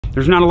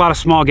there's not a lot of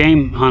small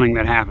game hunting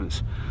that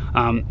happens.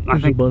 I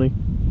think. Bunny.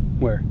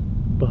 Where?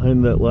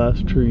 Behind that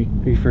last tree.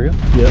 Are you for real?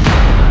 Yep.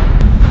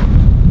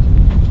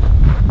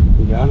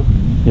 You got him?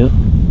 Yep.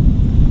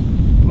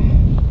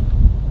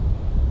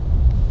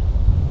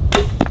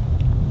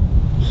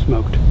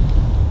 Smoked.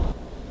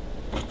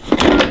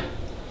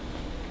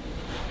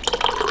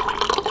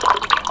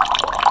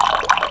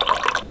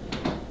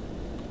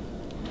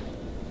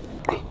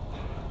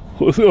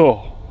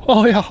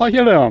 Oh yeah, how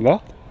you doing,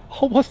 though?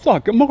 Oh, what's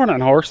up? Good morning,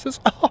 horses.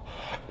 Oh,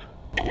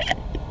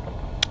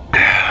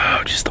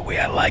 just the way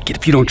I like it.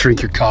 If you don't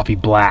drink your coffee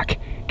black,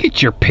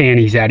 get your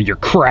panties out of your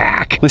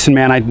crack. Listen,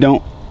 man, I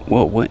don't.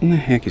 Whoa, what in the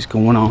heck is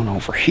going on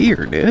over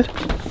here, dude?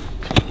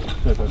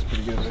 That's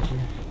pretty good right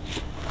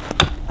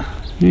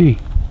Hey. here.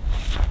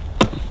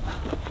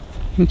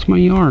 That's my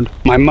yard.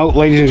 My moat,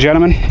 ladies and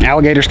gentlemen.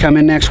 Alligators come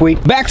in next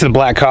week. Back to the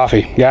black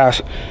coffee,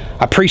 guys.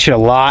 I preach it a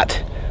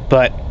lot,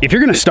 but if you're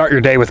gonna start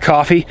your day with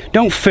coffee,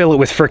 don't fill it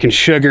with freaking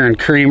sugar and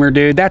creamer,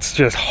 dude. That's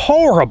just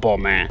horrible,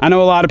 man. I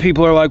know a lot of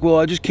people are like, well,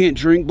 I just can't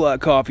drink black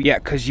coffee. Yeah,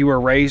 because you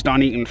were raised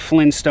on eating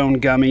Flintstone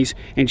gummies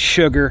and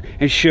sugar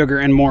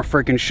and more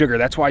freaking sugar.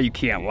 That's why you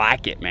can't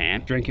like it,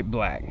 man. Drink it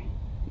black.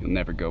 You'll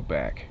never go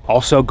back.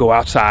 Also, go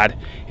outside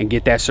and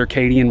get that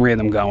circadian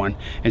rhythm going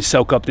and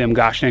soak up them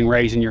gosh dang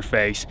rays in your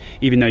face,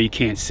 even though you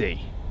can't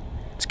see.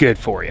 It's good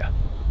for you.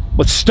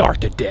 Let's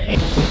start the day.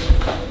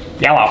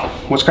 Yellow,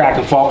 what's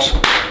cracking, folks?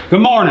 Good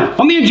morning.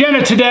 On the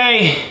agenda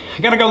today,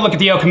 I gotta go look at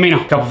the El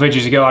Camino. A couple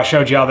videos ago, I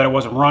showed y'all that it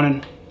wasn't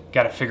running.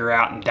 Gotta figure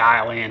out and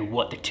dial in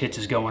what the tits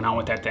is going on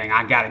with that thing.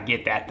 I gotta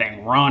get that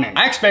thing running.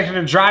 I expected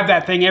to drive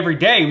that thing every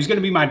day. It was gonna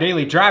be my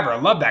daily driver. I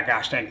love that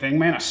gosh dang thing,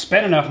 man. I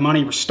spent enough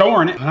money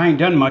restoring it, but I ain't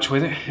done much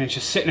with it. It's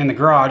just sitting in the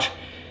garage,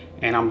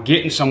 and I'm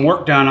getting some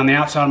work done on the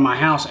outside of my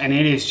house, and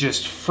it is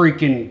just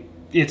freaking,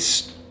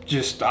 it's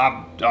just,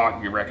 oh,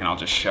 you reckon I'll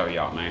just show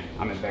y'all, man.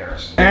 I'm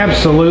embarrassed.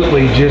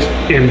 Absolutely just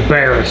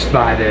embarrassed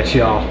by this,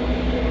 y'all.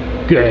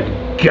 Good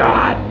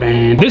God,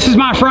 man. This is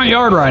my front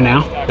yard right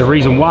now. The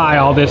reason why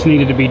all this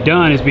needed to be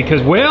done is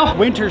because, well,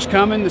 winter's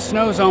coming, the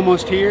snow's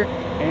almost here,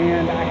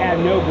 and I had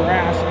no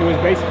grass. It was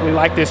basically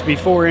like this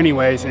before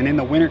anyways, and in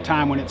the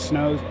wintertime when it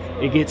snows,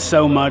 it gets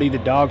so muddy, the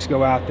dogs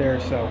go out there,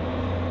 so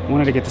I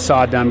wanted to get the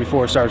sod done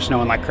before it started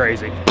snowing like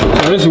crazy.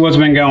 So this is what's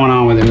been going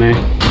on with it,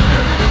 man.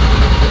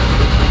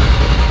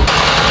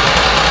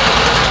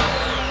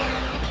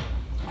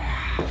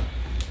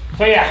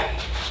 So yeah,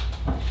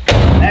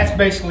 that's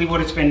basically what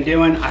it's been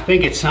doing. I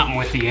think it's something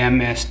with the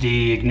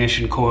MSD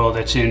ignition coil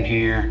that's in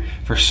here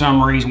for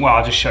some reason. Well,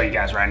 I'll just show you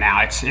guys right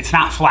now. It's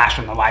not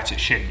flashing the lights it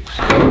should be.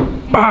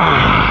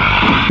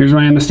 Here's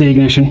my MSD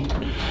ignition.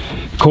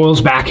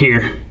 Coil's back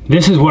here.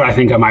 This is what I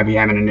think I might be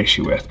having an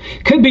issue with.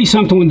 Could be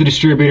something with the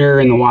distributor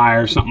and the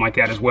wire, something like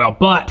that as well.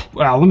 But,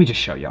 well, let me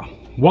just show y'all.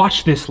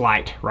 Watch this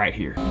light right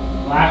here.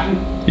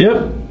 Flashing?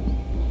 Yep.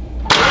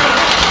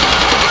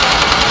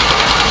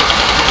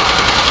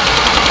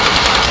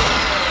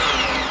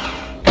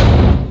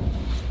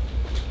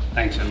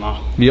 Thanks, in-law.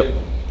 Yep.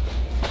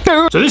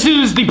 So this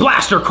is the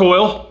blaster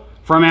coil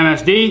from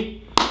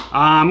MSD.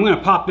 I'm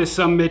gonna pop this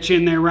sumbitch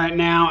in there right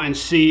now and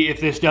see if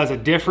this does a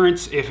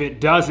difference. If it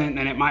doesn't,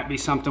 then it might be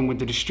something with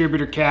the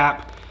distributor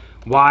cap,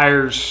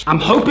 wires. I'm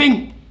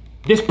hoping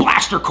this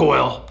blaster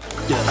coil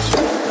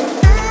does.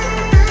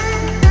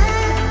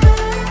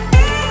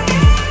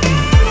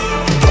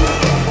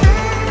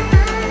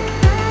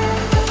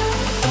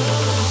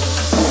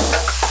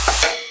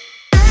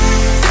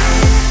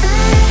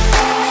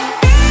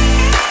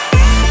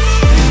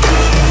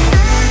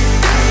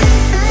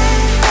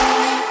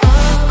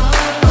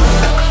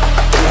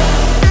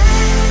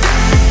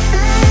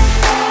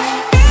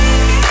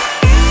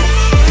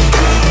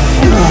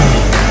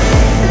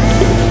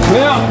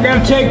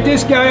 Take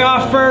this guy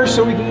off first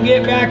so we can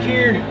get back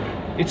here.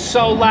 It's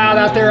so loud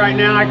out there right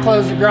now. I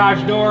closed the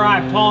garage door.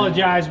 I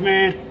apologize,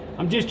 man.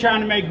 I'm just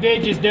trying to make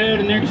videos, dude,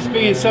 and they're just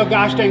being so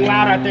gosh dang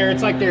loud out there.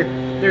 It's like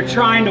they're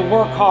trying to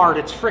work hard.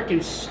 It's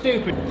freaking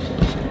stupid.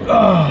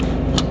 Ugh.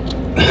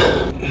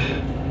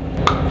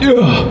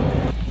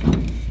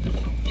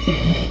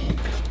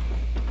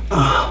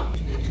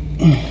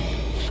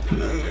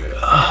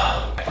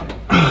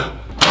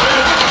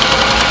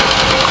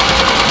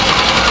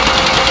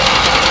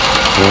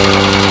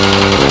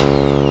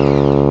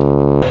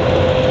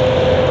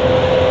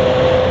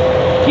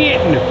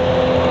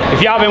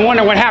 If y'all been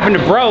wondering what happened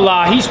to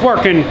Outlaw, he's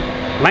working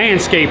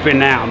landscaping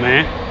now,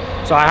 man.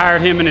 So I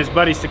hired him and his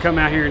buddies to come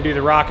out here and do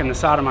the rock on the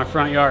side of my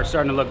front yard. It's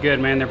starting to look good,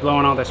 man. They're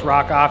blowing all this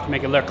rock off to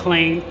make it look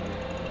clean.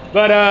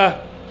 But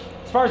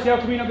as far as the El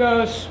Camino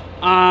goes,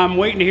 I'm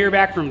waiting to hear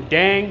back from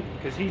Dang,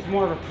 because he's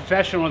more of a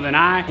professional than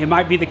I. It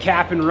might be the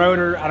cap and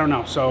rotor, I don't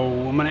know. So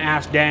I'm gonna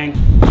ask Dang.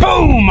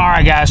 Boom! All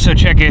right, guys, so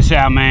check this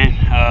out, man.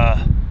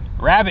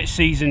 Rabbit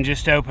season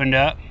just opened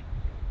up,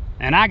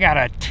 and I got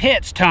a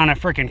tits ton of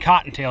freaking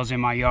cottontails in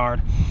my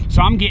yard.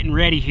 So I'm getting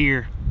ready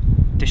here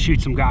to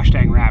shoot some gosh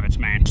dang rabbits,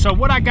 man. So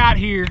what I got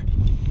here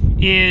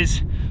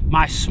is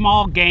my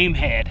small game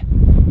head. I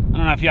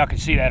don't know if y'all can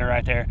see that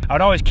right there. I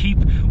would always keep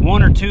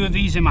one or two of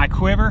these in my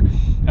quiver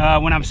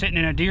when I'm sitting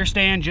in a deer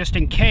stand, just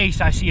in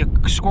case I see a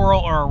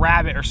squirrel or a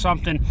rabbit or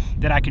something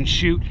that I can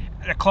shoot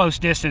at a close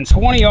distance.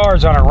 20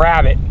 yards on a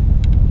rabbit.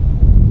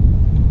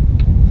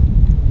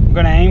 I'm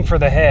gonna aim for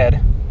the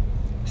head,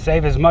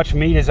 save as much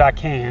meat as I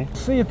can.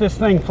 See if this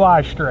thing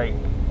flies straight.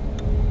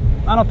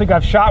 I don't think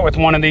I've shot with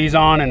one of these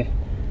on in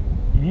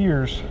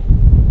years.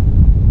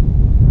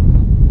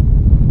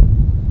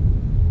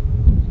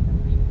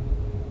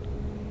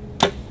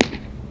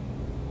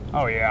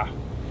 Oh yeah,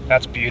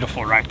 that's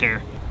beautiful right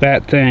there.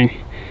 That thing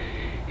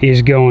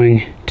is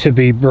going to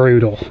be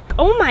brutal.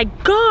 Oh my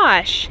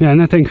gosh. Yeah, isn't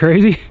that thing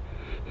crazy?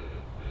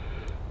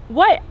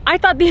 What? I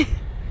thought the...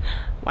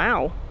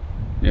 Wow.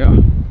 Yeah.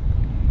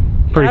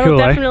 Pretty That'll cool,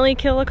 definitely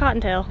kill a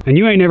cottontail. And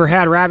you ain't never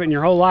had a rabbit in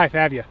your whole life,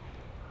 have you?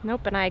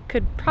 Nope, and I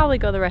could probably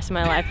go the rest of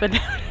my life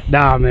without it.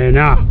 Nah, man,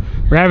 nah.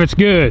 Rabbit's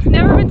good. It's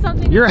never been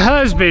something... Your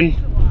husband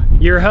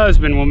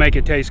will make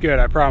it taste good,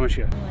 I promise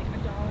you. Like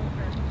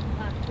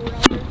 $1 for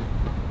 $4.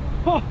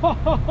 Ho, ho,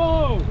 ho,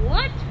 ho.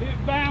 What?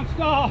 It bounced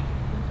off.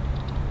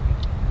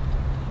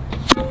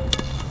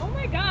 Oh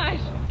my gosh.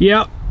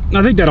 Yep,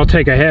 I think that'll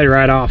take a head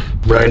right off.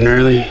 Bright and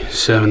early,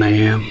 7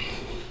 a.m.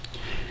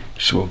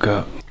 Just woke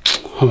up.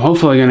 I'm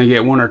hopefully gonna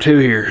get one or two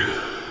here.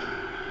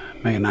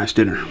 Make a nice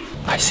dinner.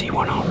 I see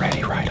one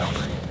already right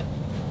over.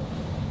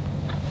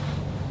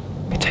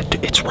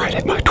 It's right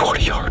at my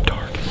 20-yard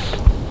target.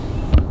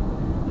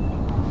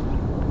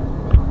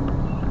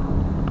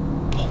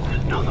 Oh,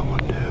 there's another one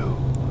too.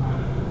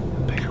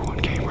 The bigger one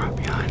came right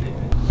behind it.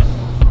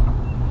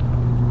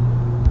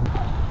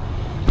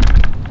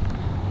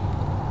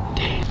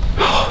 Dang.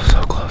 Oh,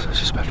 so close. I was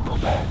just about to pull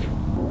back.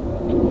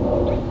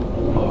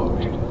 Oh,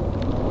 shit.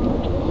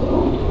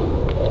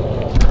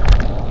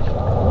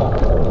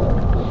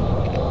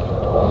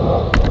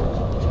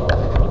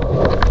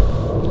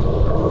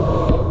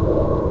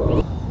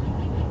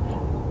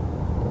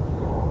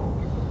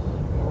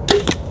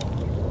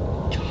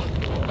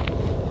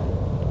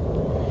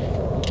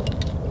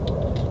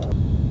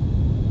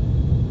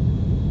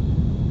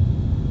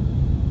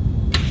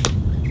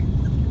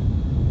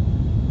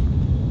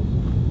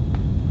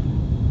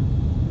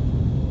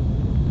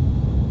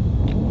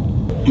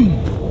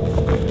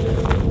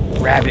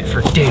 Rabbit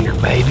for dinner,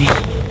 baby.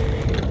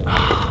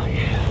 Oh,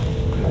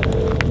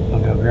 yeah. I'll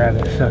go grab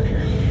that sucker.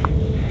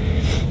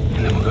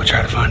 And then we'll go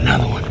try to find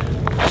another one.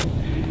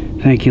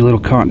 Thank you, little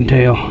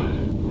cottontail.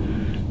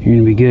 You're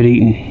gonna be good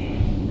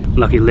eating.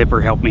 Lucky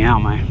Lipper helped me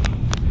out, man.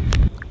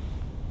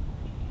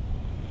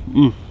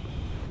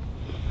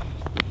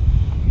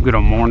 Good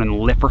old morning,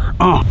 Lipper.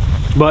 Oh,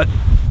 but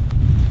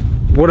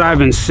what I've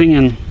been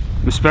seeing,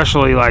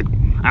 especially like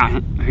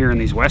out here in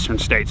these western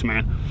states,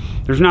 man,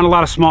 there's not a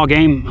lot of small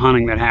game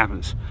hunting that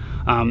happens.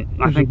 I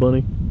think. A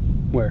bunny.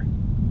 Where?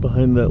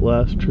 Behind that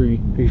last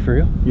tree. Are you for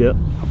real? Yep.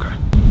 Okay.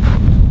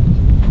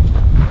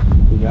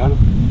 You got him?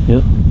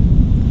 Yep.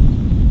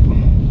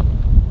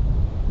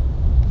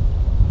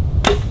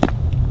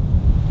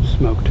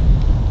 Smoked.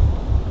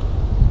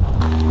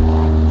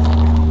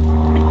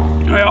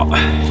 Well,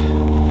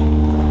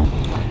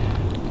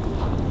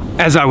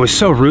 as I was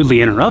so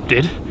rudely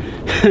interrupted,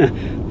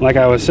 like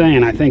I was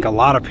saying, I think a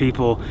lot of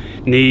people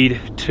need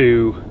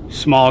to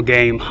small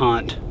game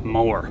hunt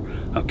more.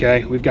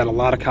 Okay, we've got a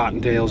lot of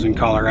cottontails in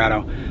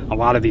Colorado, a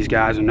lot of these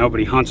guys, and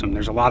nobody hunts them.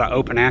 There's a lot of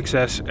open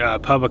access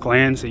public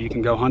lands that you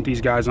can go hunt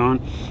these guys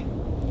on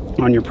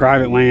your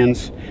private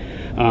lands.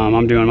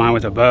 I'm doing mine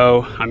with a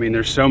bow. I mean,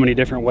 there's so many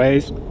different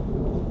ways.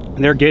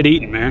 They're good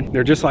eating, man.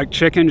 They're just like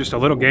chicken, just a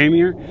little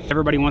gamier.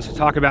 Everybody wants to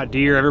talk about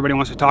deer. Everybody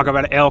wants to talk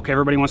about elk.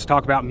 Everybody wants to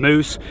talk about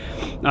moose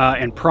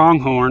and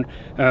pronghorn,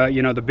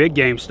 you know, the big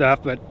game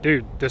stuff. But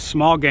dude, the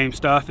small game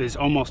stuff is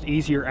almost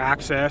easier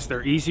access.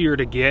 They're easier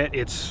to get.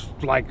 It's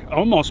like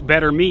almost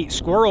better meat.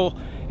 Squirrel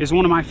is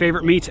one of my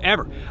favorite meats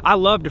ever. I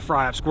love to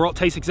fry up squirrel. It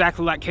tastes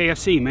exactly like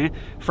KFC, man.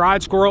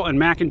 Fried squirrel and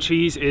mac and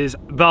cheese is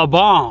the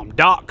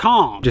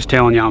bomb.com. Just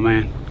telling y'all,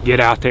 man, get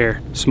out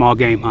there, small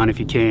game hunt if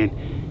you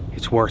can.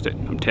 It's worth it,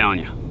 I'm telling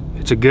you.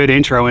 It's a good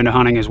intro into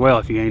hunting as well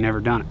if you ain't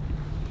never done it.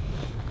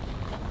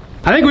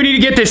 I think we need to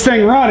get this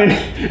thing running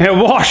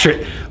and wash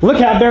it. Look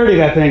how dirty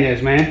that thing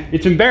is, man.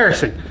 It's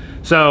embarrassing.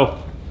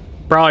 So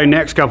probably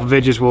next couple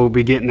videos we'll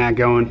be getting that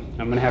going.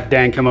 I'm gonna have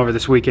Dan come over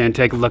this weekend,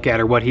 take a look at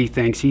her, what he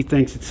thinks. He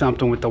thinks it's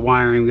something with the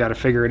wiring, we gotta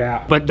figure it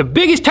out. But the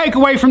biggest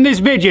takeaway from this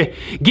video,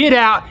 get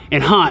out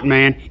and hunt,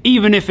 man,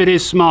 even if it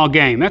is small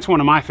game. That's one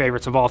of my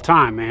favorites of all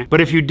time, man. But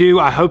if you do,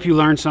 I hope you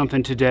learned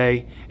something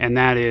today, and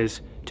that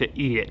is to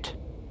eat it.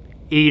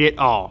 Eat it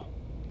all.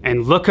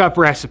 And look up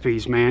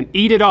recipes, man.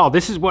 Eat it all.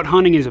 This is what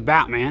hunting is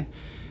about, man.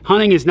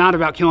 Hunting is not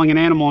about killing an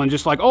animal and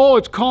just like, oh,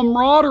 it's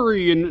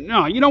camaraderie. And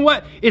no, you know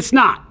what? It's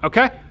not,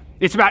 okay?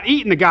 It's about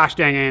eating the gosh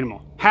dang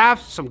animal.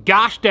 Have some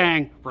gosh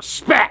dang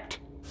respect.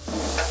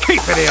 Keep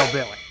it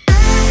hillbilly.